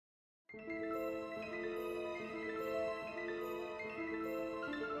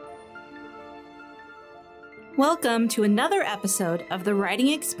Welcome to another episode of the Writing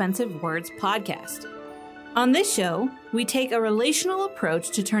Expensive Words podcast. On this show, we take a relational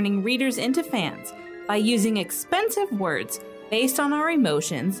approach to turning readers into fans by using expensive words based on our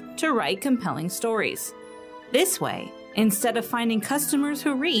emotions to write compelling stories. This way, instead of finding customers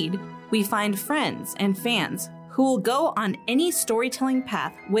who read, we find friends and fans who will go on any storytelling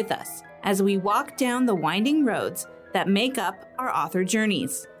path with us as we walk down the winding roads that make up our author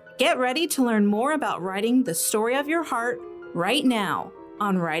journeys. Get ready to learn more about writing the story of your heart right now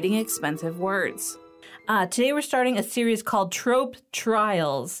on Writing Expensive Words. Today we're starting a series called Trope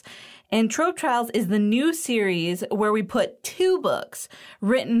Trials. And Trope Trials is the new series where we put two books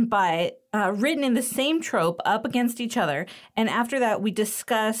written in the same trope up against each other. And after that, we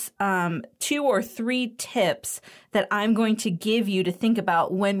discuss 2 or 3 tips that I'm going to give you to think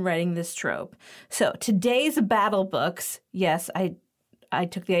about when writing this trope. So today's battle books, yes, I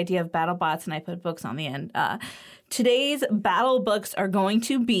took the idea of battle bots and I put books on the end. Today's battle books are going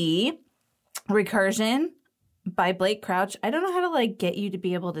to be Recursion by Blake Crouch. I don't know how to get you to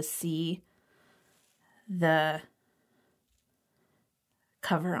be able to see the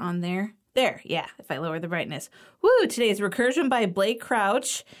cover on there. There, yeah, if I lower the brightness. Woo, today's Recursion by Blake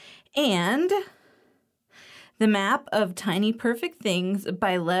Crouch and The Map of Tiny Perfect Things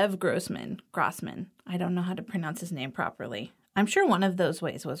by Lev Grossman. I don't know how to pronounce his name properly. I'm sure one of those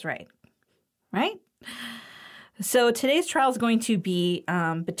ways was right? So today's trial is going to be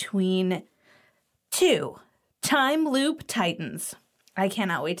between 2 time loop titans. I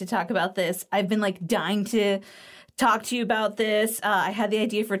cannot wait to talk about this. I've been dying to talk to you about this. I had the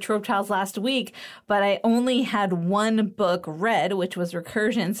idea for Trope Trials last week, but I only had one book read, which was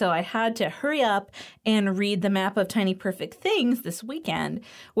Recursion, so I had to hurry up and read The Map of Tiny Perfect Things this weekend,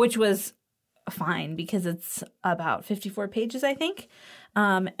 which was fine because it's about 54 pages, I think.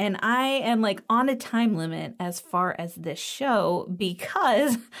 And I am on a time limit as far as this show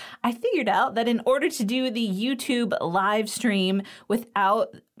because I figured out that in order to do the YouTube live stream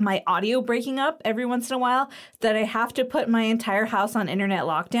without my audio breaking up every once in a while, that I have to put my entire house on internet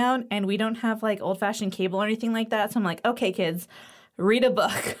lockdown, and we don't have old-fashioned cable or anything like that. So I'm okay, kids, read a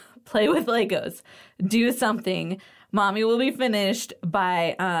book, play with Legos, do something. Mommy will be finished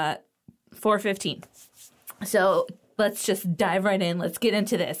by 4:15. So let's just dive right in. Let's get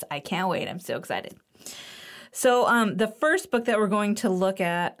into this. I can't wait. I'm so excited. So the first book that we're going to look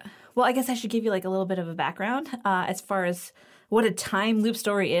at, well, I guess I should give you a little bit of a background as far as what a time loop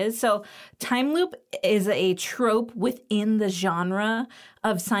story is. So time loop is a trope within the genre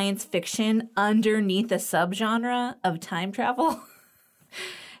of science fiction underneath a subgenre of time travel.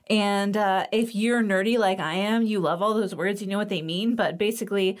 And if you're nerdy like I am, you love all those words, you know what they mean. But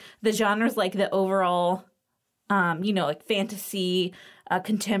basically, the genre's the overall, fantasy,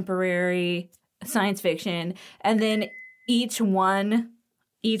 contemporary, science fiction. And then each one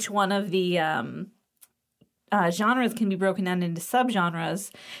of the genres can be broken down into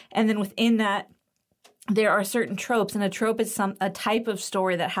subgenres. And then within that, there are certain tropes, and a trope is a type of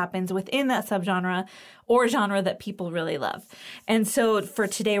story that happens within that subgenre or genre that people really love. And so for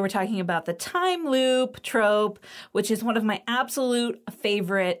today, we're talking about the time loop trope, which is one of my absolute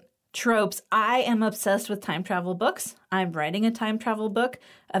favorite tropes. I am obsessed with time travel books. I'm writing a time travel book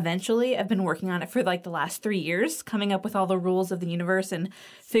eventually. I've been working on it for the last 3 years. Coming up with all the rules of the universe and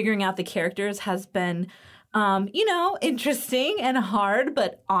figuring out the characters has been interesting and hard,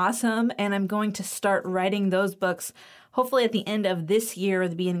 but awesome. And I'm going to start writing those books hopefully at the end of this year or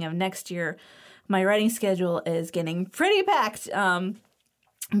the beginning of next year. My writing schedule is getting pretty packed.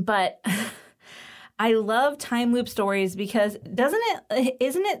 But I love time loop stories because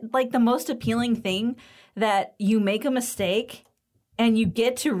isn't it the most appealing thing that you make a mistake and you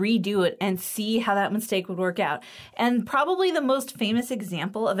get to redo it and see how that mistake would work out. And probably the most famous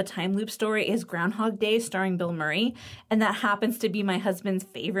example of a time loop story is Groundhog Day starring Bill Murray. And that happens to be my husband's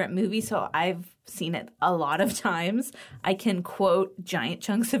favorite movie, so I've seen it a lot of times. I can quote giant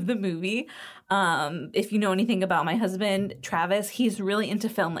chunks of the movie. If you know anything about my husband, Travis, he's really into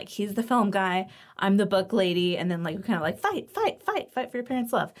film. He's the film guy. I'm the book lady. And then we kind of fight for your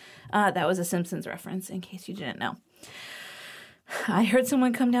parents' love. That was a Simpsons reference in case you didn't know. I heard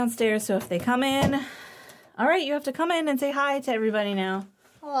someone come downstairs, so if they come in, all right, you have to come in and say hi to everybody now.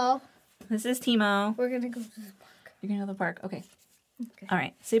 Hello. This is Timo. We're going to go to the park. You're going to the park? Okay. All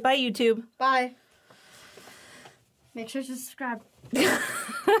right. Say bye, YouTube. Bye. Make sure to subscribe.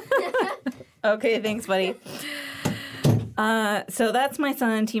 Okay, thanks, buddy. So that's my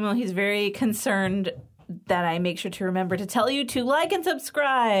son, Timo. He's very concerned that I make sure to remember to tell you to like and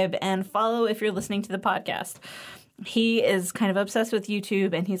subscribe and follow if you're listening to the podcast. he is kind of obsessed with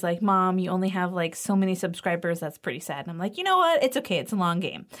YouTube, and he's like, Mom, you only have like so many subscribers. That's pretty sad. And I'm like, you know what? It's okay. It's a long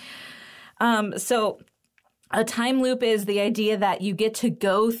game. So a time loop is the idea that you get to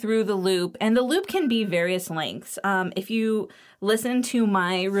go through the loop, and the loop can be various lengths. If you listen to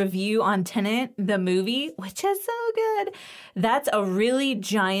my review on Tenet, the movie, which is so good, that's a really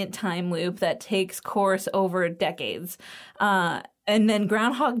giant time loop that takes course over decades. And then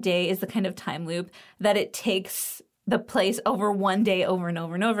Groundhog Day is the kind of time loop that it takes the place over one day over and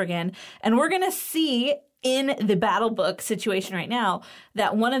over and over again. And we're going to see in the battle book situation right now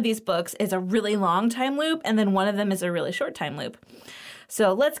that one of these books is a really long time loop and then one of them is a really short time loop.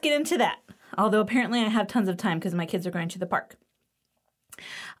 So let's get into that. Although apparently I have tons of time because my kids are going to the park.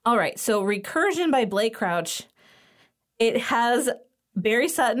 All right, so Recursion by Blake Crouch. It has Barry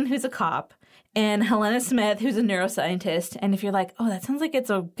Sutton, who's a cop, and Helena Smith, who's a neuroscientist. And if you're like, oh, that sounds like it's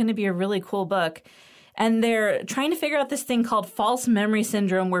going to be a really cool book. And they're trying to figure out this thing called false memory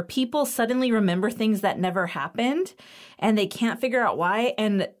syndrome, where people suddenly remember things that never happened and they can't figure out why.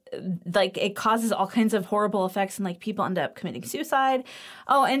 And like it causes all kinds of horrible effects and like people end up committing suicide.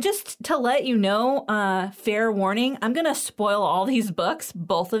 Oh, and just to let you know, fair warning, I'm going to spoil all these books,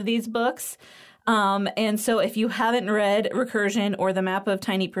 both of these books. And so if you haven't read Recursion or The Map of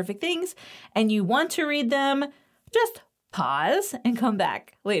Tiny Perfect Things and you want to read them, just pause and come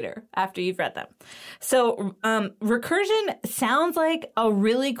back later after you've read them. So Recursion sounds like a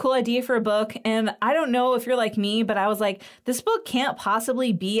really cool idea for a book. And I don't know if you're like me, but I was like, this book can't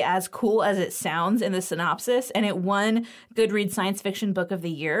possibly be as cool as it sounds in the synopsis. And it won Goodreads Science Fiction Book of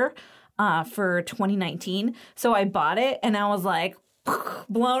the Year for 2019. So I bought it and I was like,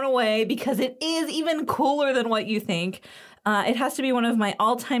 blown away because it is even cooler than what you think. It has to be one of my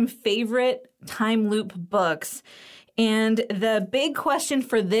all-time favorite time loop books. And the big question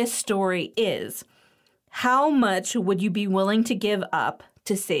for this story is, how much would you be willing to give up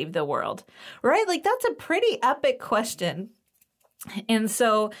to save the world? Right? Like, that's a pretty epic question. And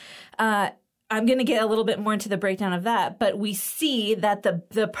so I'm going to get a little bit more into the breakdown of that. But we see that the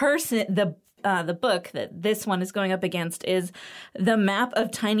book that this one is going up against is The Map of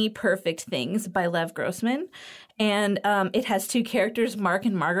Tiny Perfect Things by Lev Grossman. And it has two characters, Mark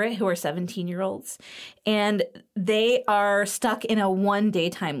and Margaret, who are 17-year-olds. And they are stuck in a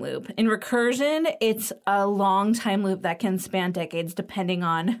one-day time loop. In Recursion, it's a long time loop that can span decades depending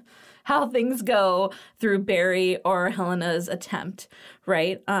on how things go through Barry or Helena's attempt,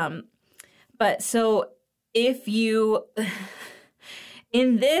 right? But so if you...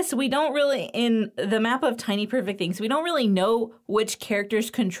 In this, we don't really, in The Map of Tiny Perfect Things, we don't really know which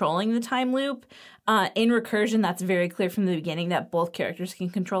character's controlling the time loop. In Recursion, that's very clear from the beginning that both characters can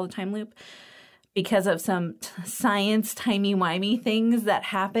control the time loop because of some science timey-wimey things that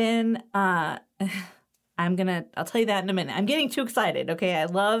happen. I'll tell you that in a minute. I'm getting too excited, okay? I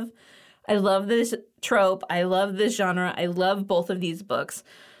love this trope. I love this genre. I love both of these books.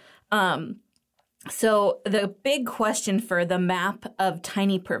 So the big question for The Map of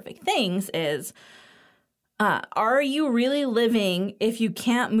Tiny Perfect Things is, are you really living if you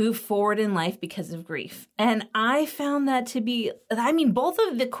can't move forward in life because of grief? And I found that to be, both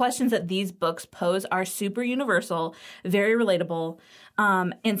of the questions that these books pose are super universal, very relatable.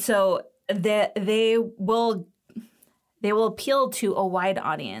 And so they will appeal to a wide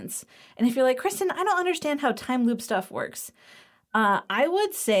audience. And if you're like, Kristen, I don't understand how time loop stuff works. I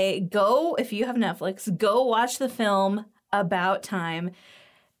would say if you have Netflix, go watch the film About Time.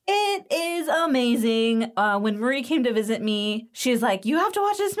 It is amazing. When Marie came to visit me, she's like, you have to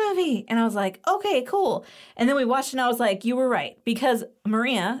watch this movie. And I was like, okay, cool. And then we watched it and I was like, you were right. Because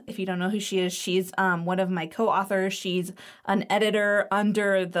Maria, if you don't know who she is, she's one of my co-authors. She's an editor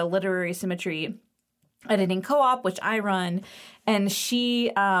under the Literary Symmetry Editing Co-op, which I run. And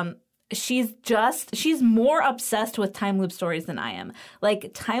she's more obsessed with time loop stories than I am.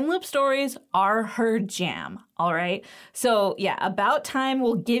 Like, time loop stories are her jam, all right? So, yeah, About Time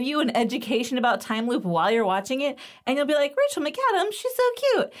will give you an education about time loop while you're watching it, and you'll be like, Rachel McAdams, she's so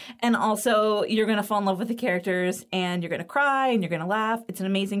cute. And also, you're going to fall in love with the characters, and you're going to cry, and you're going to laugh. It's an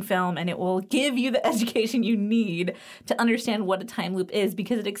amazing film, and it will give you the education you need to understand what a time loop is,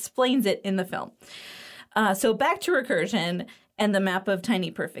 because it explains it in the film. So back to Recursion and The Map of Tiny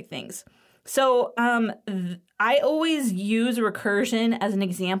Perfect Things. So I always use recursion as an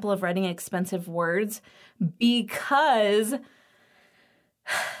example of writing expensive words because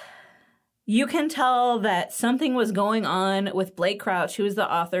you can tell that something was going on with Blake Crouch, who is the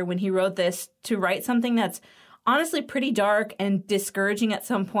author, when he wrote this, to write something that's honestly pretty dark and discouraging at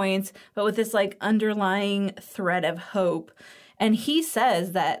some points, but with this like underlying thread of hope. And he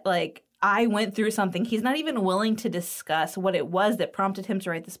says that, like, I went through something. He's not even willing to discuss what it was that prompted him to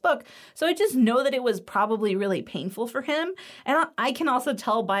write this book. So I just know that it was probably really painful for him. And I can also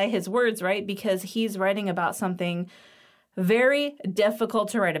tell by his words, right? Because he's writing about something very difficult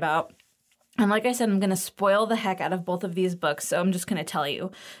to write about. And like I said, I'm going to spoil the heck out of both of these books, so I'm just going to tell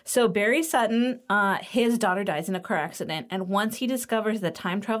you. So Barry Sutton, his daughter dies in a car accident, and once he discovers that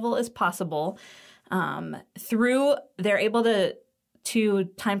time travel is possible, they're able to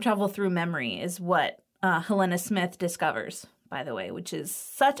time travel through memory is what Helena Smith discovers, by the way, which is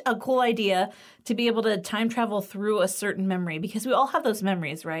such a cool idea to be able to time travel through a certain memory, because we all have those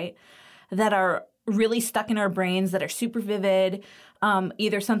memories, right, that are really stuck in our brains, that are super vivid.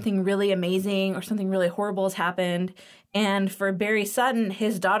 Either something really amazing or something really horrible has happened. And for Barry Sutton,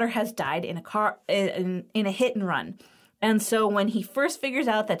 his daughter has died in a car in a hit and run. And so when he first figures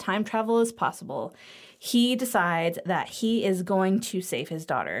out that time travel is possible, he decides that he is going to save his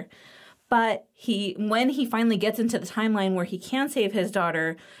daughter. But when he finally gets into the timeline where he can save his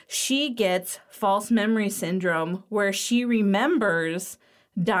daughter, she gets false memory syndrome, where she remembers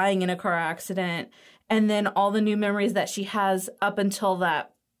dying in a car accident, and then all the new memories that she has up until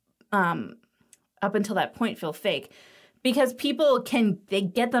that point feel fake, because people they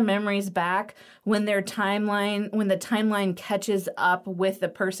get the memories back when the timeline catches up with the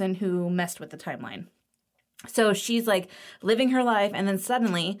person who messed with the timeline. So she's like living her life, and then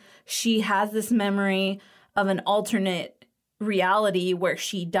suddenly she has this memory of an alternate reality where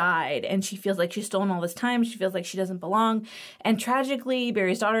she died, and she feels like she's stolen all this time. She feels like she doesn't belong. And tragically,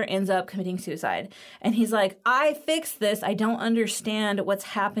 Barry's daughter ends up committing suicide. And he's like, I fixed this. I don't understand what's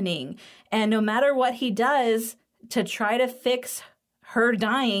happening. And no matter what he does to try to fix her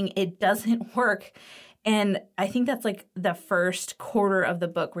dying, it doesn't work. And I think that's like the first quarter of the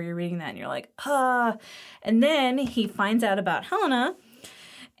book where you're reading that and you're like, And then he finds out about Helena,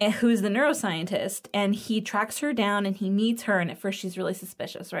 who's the neuroscientist, and he tracks her down and he meets her, and at first she's really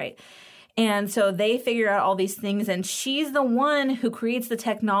suspicious, right? And so they figure out all these things, and she's the one who creates the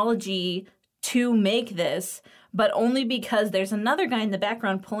technology to make this, but only because there's another guy in the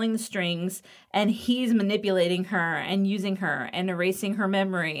background pulling the strings, and he's manipulating her and using her and erasing her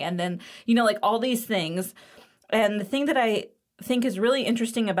memory, and then, like all these things. And the thing that I think is really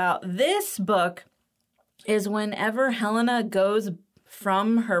interesting about this book is whenever Helena goes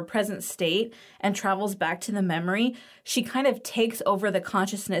from her present state and travels back to the memory, she kind of takes over the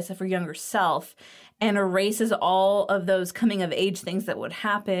consciousness of her younger self and erases all of those coming of age things that would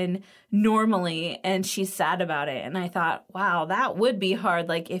happen normally, and she's sad about it. And I thought, wow, that would be hard.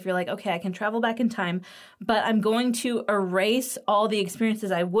 Like, if you're like, okay, I can travel back in time, but I'm going to erase all the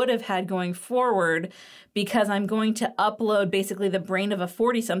experiences I would have had going forward, because I'm going to upload basically the brain of a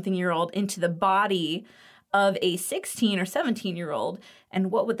 40-something-year-old into the body of a 16 or 17-year-old, and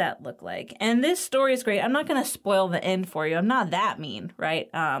what would that look like? And this story is great. I'm not going to spoil the end for you. I'm not that mean, right?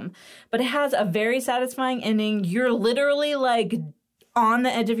 But it has a very satisfying ending. You're literally like on the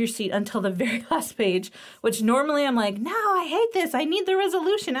edge of your seat until the very last page, which normally I'm like, no, I hate this. I need the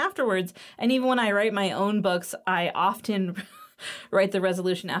resolution afterwards. And even when I write my own books, I often write the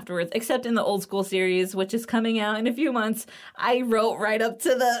resolution afterwards, except in the Old School series, which is coming out in a few months. I wrote right up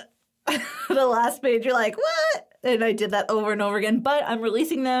to the last page. You're like, what? And I did that over and over again. But I'm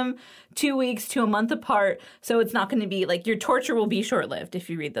releasing them 2 weeks to a month apart, so it's not going to be like, your torture will be short-lived if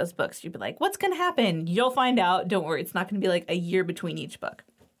you read those books. You'll be like, what's going to happen? You'll find out. Don't worry. It's not going to be like a year between each book.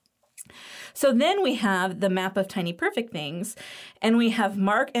 So then we have the Map of Tiny Perfect Things, and we have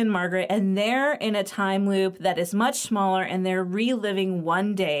Mark and Margaret, and they're in a time loop that is much smaller, and they're reliving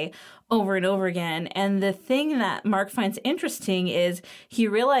one day over and over again. And the thing that Mark finds interesting is he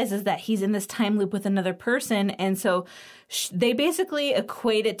realizes that he's in this time loop with another person, and so they basically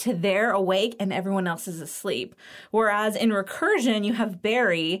equate it to they're awake and everyone else is asleep. Whereas in Recursion, you have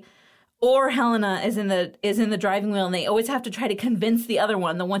Barry or Helena is in the driving wheel, and they always have to try to convince the other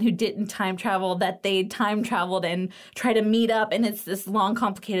one, the one who didn't time travel, that they time traveled, and try to meet up, and it's this long,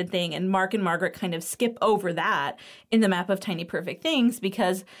 complicated thing. And Mark and Margaret kind of skip over that in the Map of Tiny Perfect Things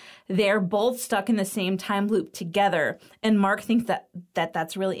because they're both stuck in the same time loop together. And Mark thinks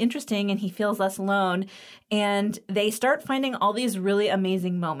that's really interesting, and he feels less alone. And they start finding all these really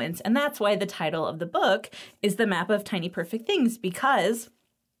amazing moments. And that's why the title of the book is The Map of Tiny Perfect Things, because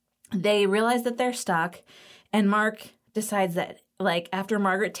they realize that they're stuck, and Mark decides that, like, after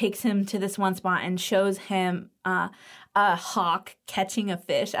Margaret takes him to this one spot and shows him a hawk catching a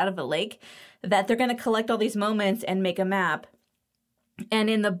fish out of a lake, that they're going to collect all these moments and make a map. And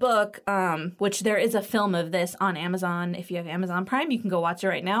in the book, which there is a film of this on Amazon. If you have Amazon Prime, you can go watch it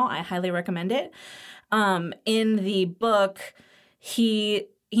right now. I highly recommend it. In the book, he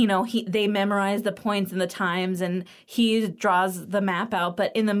they memorize the points and the times, and he draws the map out.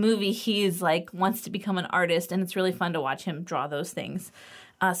 But in the movie, he's like wants to become an artist, and it's really fun to watch him draw those things.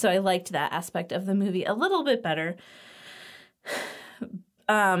 So I liked that aspect of the movie a little bit better.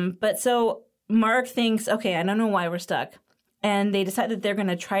 But so Mark thinks, okay, I don't know why we're stuck. And they decide that they're going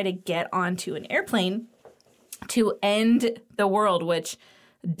to try to get onto an airplane to end the world, which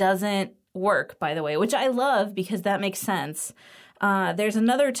doesn't work, by the way, which I love because that makes sense. There's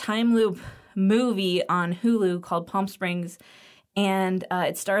another time loop movie on Hulu called Palm Springs, and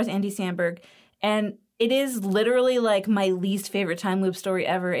it stars Andy Samberg. And it is literally like my least favorite time loop story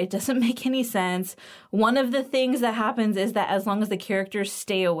ever. It doesn't make any sense. One of the things that happens is that as long as the characters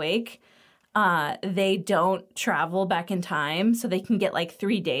stay awake, they don't travel back in time. So they can get like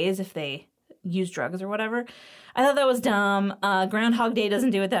 3 days if they use drugs or whatever. I thought that was dumb. Groundhog Day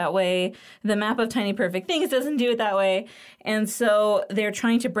doesn't do it that way. The Map of Tiny Perfect Things doesn't do it that way. And so they're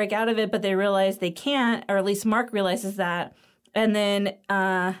trying to break out of it, but they realize they can't, or at least Mark realizes that. And then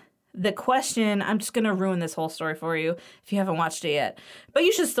the question, I'm just going to ruin this whole story for you if you haven't watched it yet. But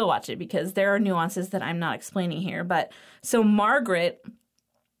you should still watch it because there are nuances that I'm not explaining here. But so Mark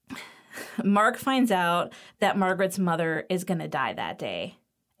finds out that Margaret's mother is going to die that day.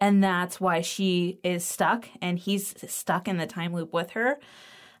 And that's why she is stuck, and he's stuck in the time loop with her,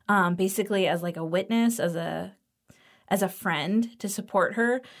 basically as like a witness, as a friend to support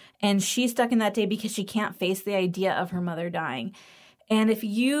her. And she's stuck in that day because she can't face the idea of her mother dying. And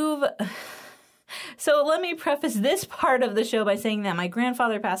so let me preface this part of the show by saying that my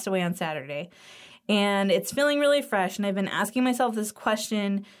grandfather passed away on Saturday, and it's feeling really fresh. And I've been asking myself this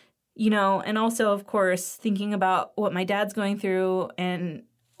question, and also, of course, thinking about what my dad's going through and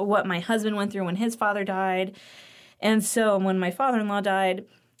what my husband went through when his father died. And so when my father-in-law died,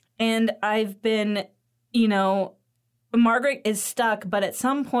 and I've been, Margaret is stuck, but at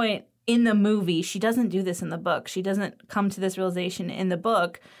some point in the movie, she doesn't do this in the book. She doesn't come to this realization in the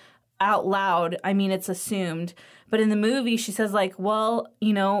book out loud. I mean, it's assumed. But in the movie, she says like, well,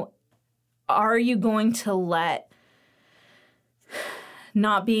 are you going to let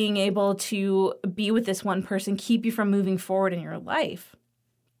not being able to be with this one person keep you from moving forward in your life?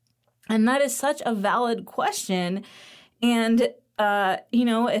 And that is such a valid question. And,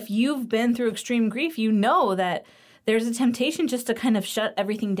 if you've been through extreme grief, you know that there's a temptation just to kind of shut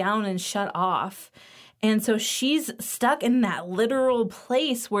everything down and shut off. And so she's stuck in that literal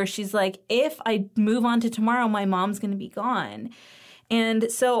place where she's like, if I move on to tomorrow, my mom's going to be gone.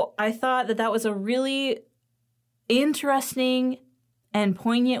 And so I thought that was a really interesting and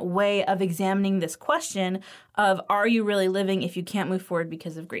poignant way of examining this question of, are you really living if you can't move forward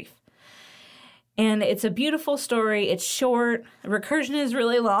because of grief? And it's a beautiful story. It's short. Recursion is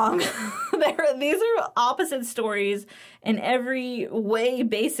really long. These are opposite stories in every way,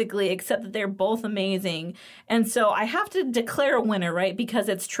 basically, except that they're both amazing. And so I have to declare a winner, right? Because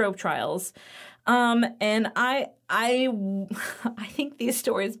it's Trope Trials. And I think these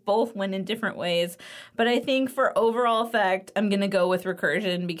stories both win in different ways. But I think for overall effect, I'm going to go with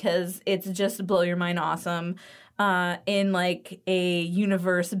Recursion because it's just blow your mind awesome. In like a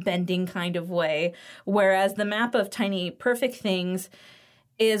universe bending kind of way. Whereas the Map of Tiny Perfect Things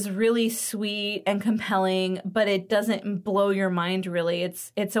is really sweet and compelling, but it doesn't blow your mind really.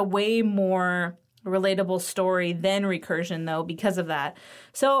 It's a way more relatable story than Recursion though because of that.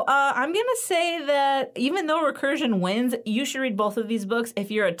 So I'm going to say that even though Recursion wins, you should read both of these books if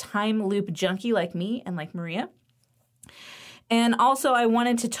you're a time loop junkie like me and like Maria. And also I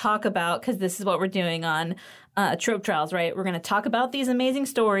wanted to talk about, because this is what we're doing on Trope Trials, right? We're going to talk about these amazing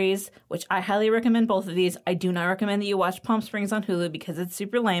stories, which I highly recommend both of these. I do not recommend that you watch Palm Springs on Hulu because it's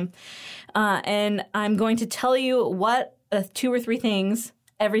super lame. And I'm going to tell you what 2 or 3 things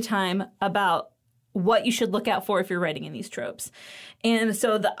every time about what you should look out for if you're writing in these tropes. And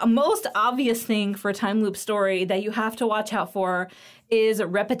so the most obvious thing for a time loop story that you have to watch out for is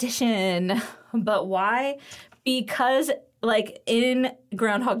repetition. But why? Because like in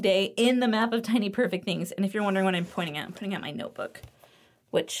Groundhog Day, in the Map of Tiny Perfect Things, and if you're wondering what I'm pointing at my notebook,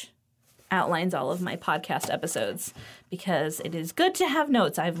 which outlines all of my podcast episodes, because it is good to have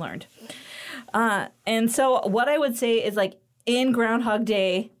notes, I've learned. And so what I would say is like in Groundhog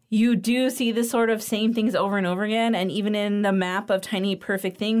Day, you do see the sort of same things over and over again, and even in the Map of Tiny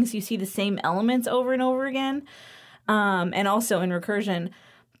Perfect Things, you see the same elements over and over again, and also in Recursion.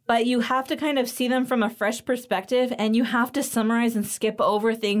 But you have to kind of see them from a fresh perspective, and you have to summarize and skip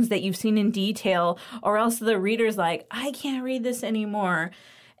over things that you've seen in detail, or else the reader's like, I can't read this anymore.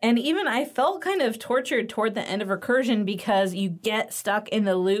 And even I felt kind of tortured toward the end of Recursion because you get stuck in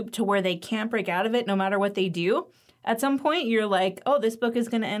the loop to where they can't break out of it no matter what they do. At some point, you're like, oh, this book is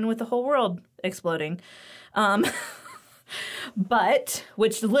going to end with the whole world exploding. But,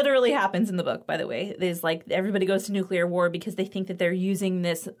 which literally happens in the book, by the way, is like everybody goes to nuclear war because they think that they're using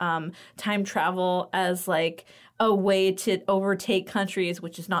this time travel as like a way to overtake countries,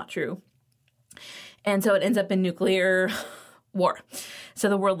 which is not true. And so it ends up in nuclear war. So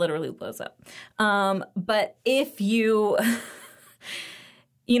the world literally blows up. But if you,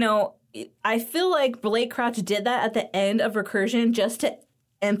 I feel like Blake Crouch did that at the end of Recursion just to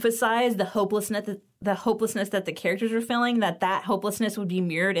emphasize the hopelessness that the characters were feeling, that hopelessness would be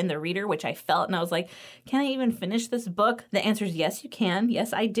mirrored in the reader, which I felt. And I was like, can I even finish this book? The answer is yes, you can.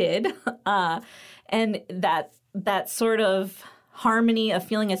 Yes, I did. And that sort of harmony of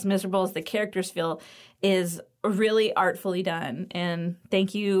feeling as miserable as the characters feel is really artfully done. And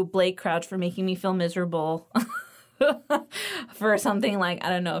thank you, Blake Crouch, for making me feel miserable for something like, I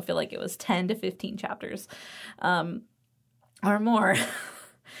don't know, I feel like it was 10 to 15 chapters or more.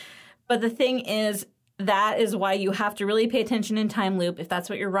 But the thing is, that is why you have to really pay attention in Time Loop if that's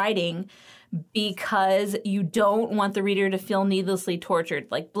what you're writing, because you don't want the reader to feel needlessly tortured.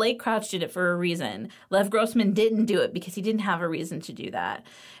 Like Blake Crouch did it for a reason. Lev Grossman didn't do it because he didn't have a reason to do that.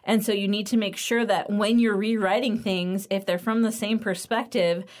 And so you need to make sure that when you're rewriting things, if they're from the same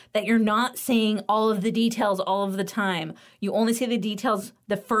perspective, that you're not saying all of the details all of the time. You only say the details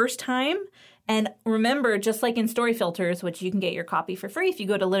the first time. And remember, just like in Story Filters, which you can get your copy for free if you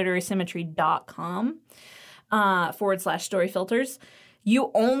go to literarysymmetry.com /story filters,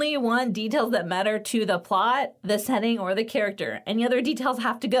 you only want details that matter to the plot, the setting, or the character. Any other details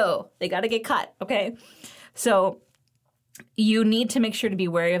have to go. They got to get cut, okay? So you need to make sure to be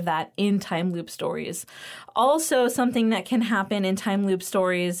wary of that in time loop stories. Also, something that can happen in time loop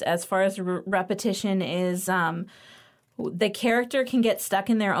stories as far as repetition is the character can get stuck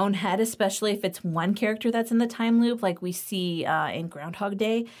in their own head, especially if it's one character that's in the time loop, like we see in Groundhog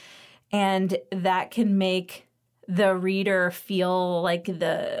Day. And that can make the reader feel like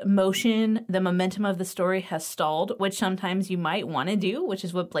the momentum of the story has stalled, which sometimes you might want to do, which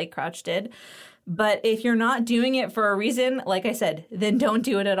is what Blake Crouch did. But if you're not doing it for a reason, like I said, then don't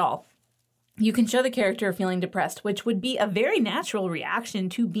do it at all. You can show the character feeling depressed, which would be a very natural reaction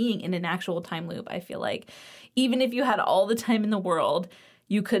to being in an actual time loop, I feel like. Even if you had all the time in the world,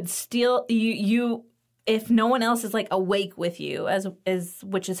 you could still, if no one else is like awake with you,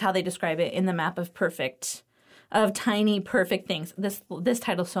 which is how they describe it in the map of tiny perfect things. This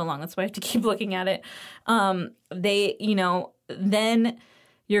title's so long, that's why I have to keep looking at it. Then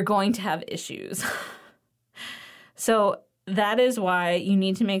you're going to have issues. So that is why you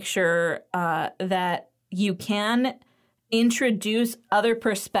need to make sure that you can introduce other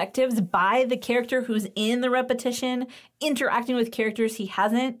perspectives by the character who's in the repetition, interacting with characters he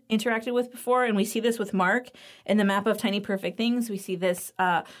hasn't interacted with before. And we see this with Mark in the map of Tiny Perfect Things. We see this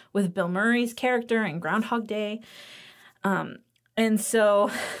with Bill Murray's character in Groundhog Day. And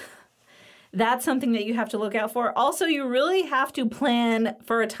so that's something that you have to look out for. Also, you really have to plan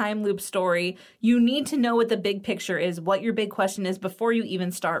for a time loop story. You need to know what the big picture is, what your big question is before you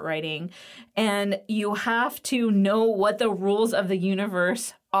even start writing. And you have to know what the rules of the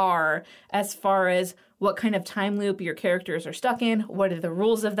universe are as far as what kind of time loop your characters are stuck in, what are the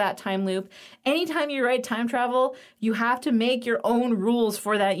rules of that time loop. Anytime you write time travel, you have to make your own rules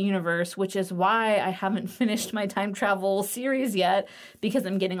for that universe, which is why I haven't finished my time travel series yet, because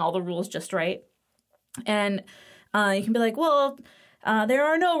I'm getting all the rules just right. And you can be like, well, there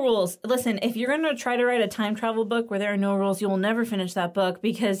are no rules. Listen, if you're going to try to write a time travel book where there are no rules, you will never finish that book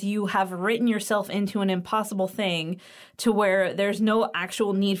because you have written yourself into an impossible thing to where there's no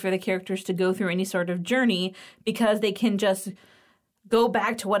actual need for the characters to go through any sort of journey because they can just go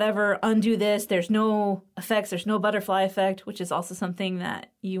back to whatever, undo this. There's no effects. There's no butterfly effect, which is also something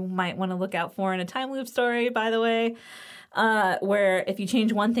that you might want to look out for in a time loop story, by the way, where if you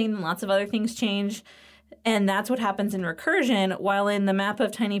change one thing, then lots of other things change. And that's what happens in Recursion, while in the map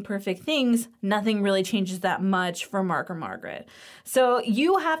of Tiny Perfect Things, nothing really changes that much for Mark or Margaret. So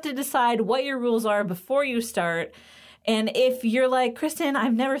you have to decide what your rules are before you start. And if you're like, Kristen,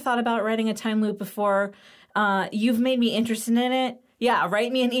 I've never thought about writing a time loop before, you've made me interested in it, yeah,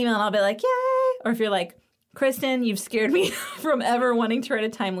 write me an email and I'll be like, yay! Or if you're like, Kristen, you've scared me from ever wanting to write a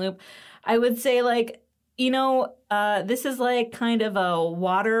time loop, I would say like, this is like kind of a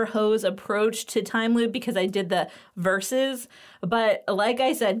water hose approach to time loop because I did the verses. But like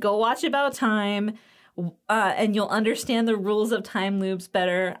I said, go watch About Time and you'll understand the rules of time loops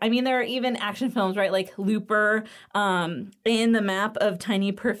better. I mean, there are even action films, right? Like Looper, in the map of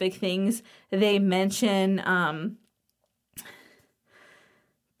Tiny Perfect Things, they mention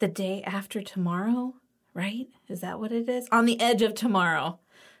The Day After Tomorrow, right? Is that what it is? On the Edge of Tomorrow.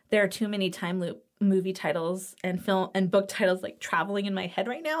 There are too many time loop movie titles and film and book titles like traveling in my head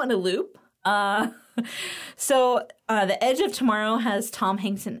right now in a loop. So The Edge of Tomorrow has Tom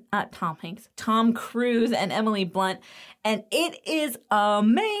Cruise and Emily Blunt, and it is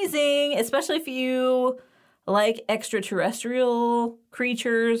amazing, especially if you like extraterrestrial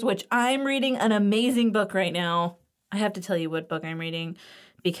creatures, which I'm reading an amazing book right now. I have to tell you what book I'm reading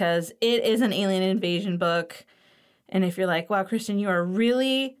because it is an alien invasion book. And if you're like, wow, Kristen, you are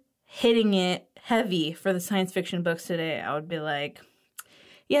really hitting it heavy for the science fiction books today, I would be like,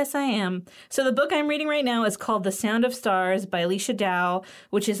 yes, I am. So the book I'm reading right now is called The Sound of Stars by Alicia Dow,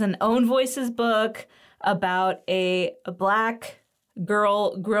 which is an Own Voices book about a black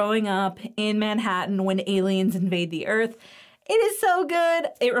girl growing up in Manhattan when aliens invade the Earth. It is so good.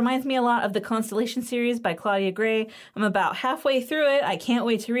 It reminds me a lot of the Constellation series by Claudia Gray. I'm about halfway through it. I can't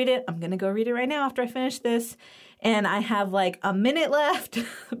wait to read it. I'm going to go read it right now after I finish this. And I have like a minute left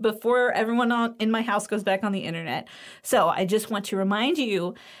before everyone in my house goes back on the internet. So I just want to remind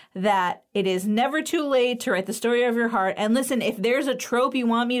you that it is never too late to write the story of your heart. And listen, if there's a trope you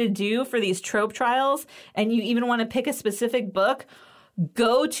want me to do for these trope trials, and you even want to pick a specific book,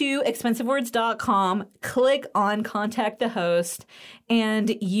 go to expensivewords.com, click on Contact the Host, and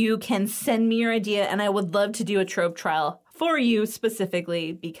you can send me your idea. And I would love to do a trope trial for you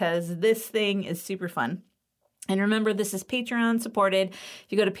specifically because this thing is super fun. And remember, this is Patreon supported. If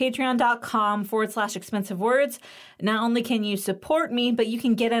you go to patreon.com/expensivewords, not only can you support me, but you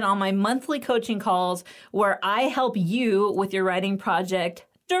can get in on my monthly coaching calls where I help you with your writing project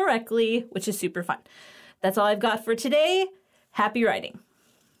directly, which is super fun. That's all I've got for today. Happy writing.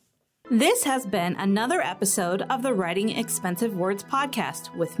 This has been another episode of the Writing Expensive Words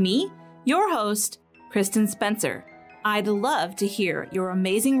podcast with me, your host, Kristen Spencer. I'd love to hear your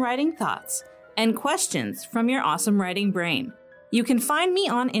amazing writing thoughts and questions from your awesome writing brain. You can find me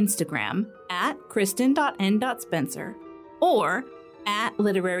on Instagram at kristen.n.spencer or at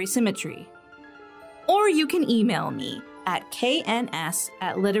Literary Symmetry. Or you can email me at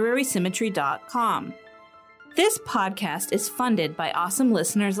kns@literarysymmetry.com. This podcast is funded by awesome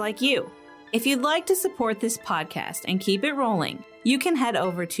listeners like you. If you'd like to support this podcast and keep it rolling, you can head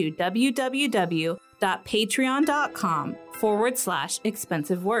over to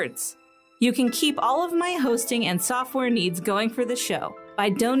www.patreon.com/expensivewords. You can keep all of my hosting and software needs going for the show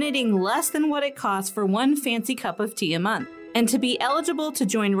by donating less than what it costs for one fancy cup of tea a month. And to be eligible to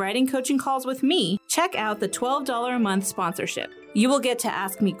join writing coaching calls with me, check out the $12 a month sponsorship. You will get to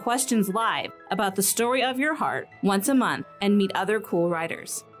ask me questions live about the story of your heart once a month and meet other cool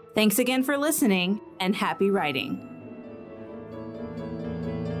writers. Thanks again for listening, and happy writing.